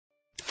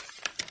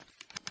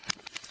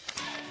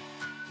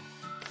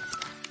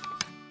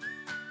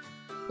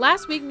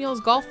Last week,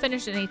 Mule's golf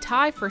finished in a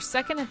tie for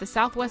second at the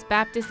Southwest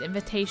Baptist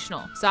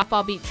Invitational.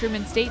 Softball beat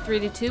Truman State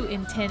 3-2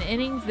 in 10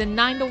 innings, then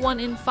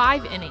 9-1 in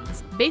 5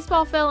 innings.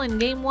 Baseball fell in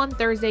Game 1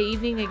 Thursday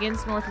evening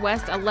against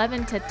Northwest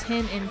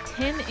 11-10 in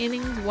 10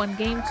 innings, won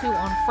Game 2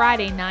 on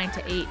Friday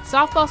 9-8.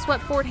 Softball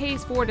swept Fort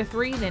Hays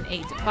 4-3, then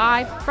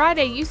 8-5.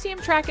 Friday,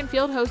 UCM Track and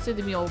Field hosted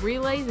the Mule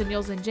Relays. The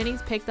Mules and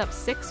Jennies picked up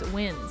 6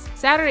 wins.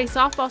 Saturday,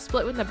 softball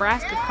split with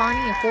Nebraska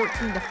Kearney, a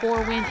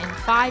 14-4 win in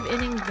 5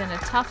 innings, then a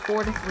tough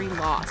 4-3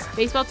 loss.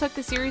 Baseball took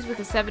the series with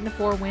a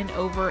 7-4 win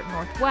over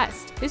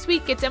Northwest. This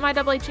week, it's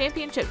MIAA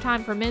championship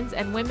time for men's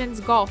and women's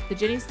golf. The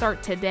Jennies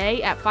start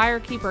today at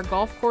Firekeeper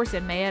Golf Course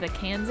in Mayetta,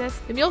 Kansas.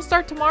 The Mules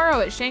start tomorrow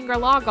at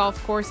Shangri-La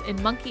Golf Course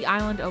in Monkey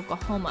Island,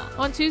 Oklahoma.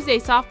 On Tuesday,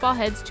 softball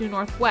heads to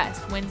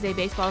Northwest. Wednesday,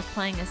 baseball is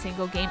playing a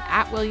single game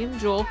at William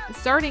Jewell.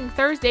 Starting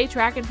Thursday,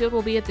 track and field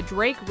will be at the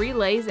Drake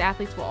Relays.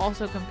 Athletes will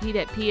also compete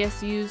at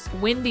PSU's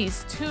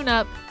Wendy's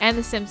Tune-Up and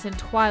the Simpson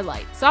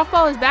Twilight.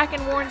 Softball is back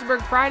in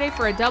Warrensburg Friday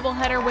for a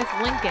doubleheader with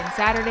Lincoln.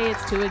 Saturday,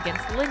 it's 2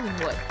 against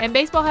Lindenwood. And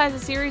baseball has a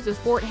series with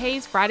Fort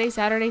Hays Friday,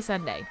 Saturday,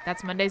 Sunday.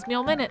 That's Monday's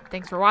Mule Minute.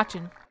 Thanks for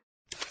watching.